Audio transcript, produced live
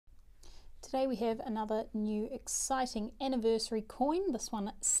today we have another new exciting anniversary coin. This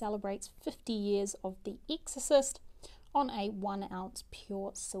one celebrates 50 years of The Exorcist on a 1 ounce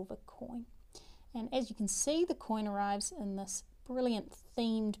pure silver coin. And as you can see, the coin arrives in this brilliant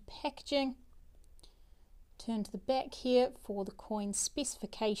themed packaging. Turn to the back here for the coin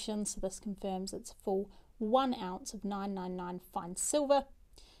specifications. So this confirms it's full 1 ounce of 999 fine silver,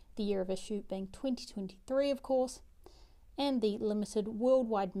 the year of issue being 2023 of course, and the limited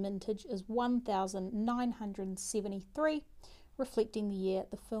worldwide mintage is 1973, reflecting the year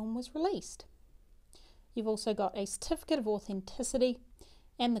the film was released. You've also got a certificate of authenticity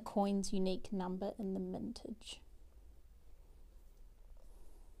and the coin's unique number in the mintage.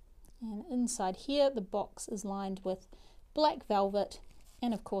 And inside here the box is lined with black velvet,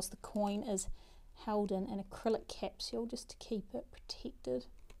 and of course the coin is held in an acrylic capsule just to keep it protected.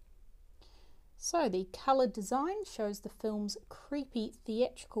 So the coloured design shows the film's creepy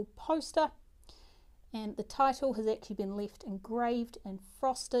theatrical poster, and the title has actually been left engraved and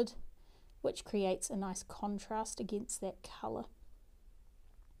frosted, which creates a nice contrast against that colour.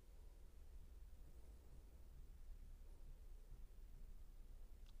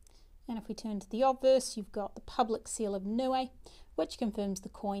 And if we turn to the obverse, you've got the Public Seal of Niue, which confirms the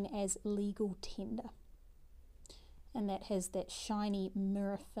coin as legal tender. And that has that shiny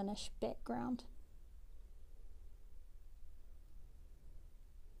mirror finish background.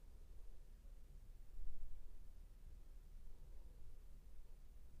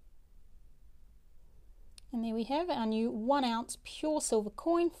 And there we have our new 1 ounce pure silver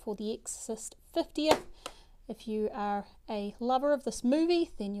coin for The Exorcist 50th. If you are a lover of this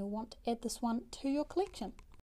movie, then you'll want to add this one to your collection.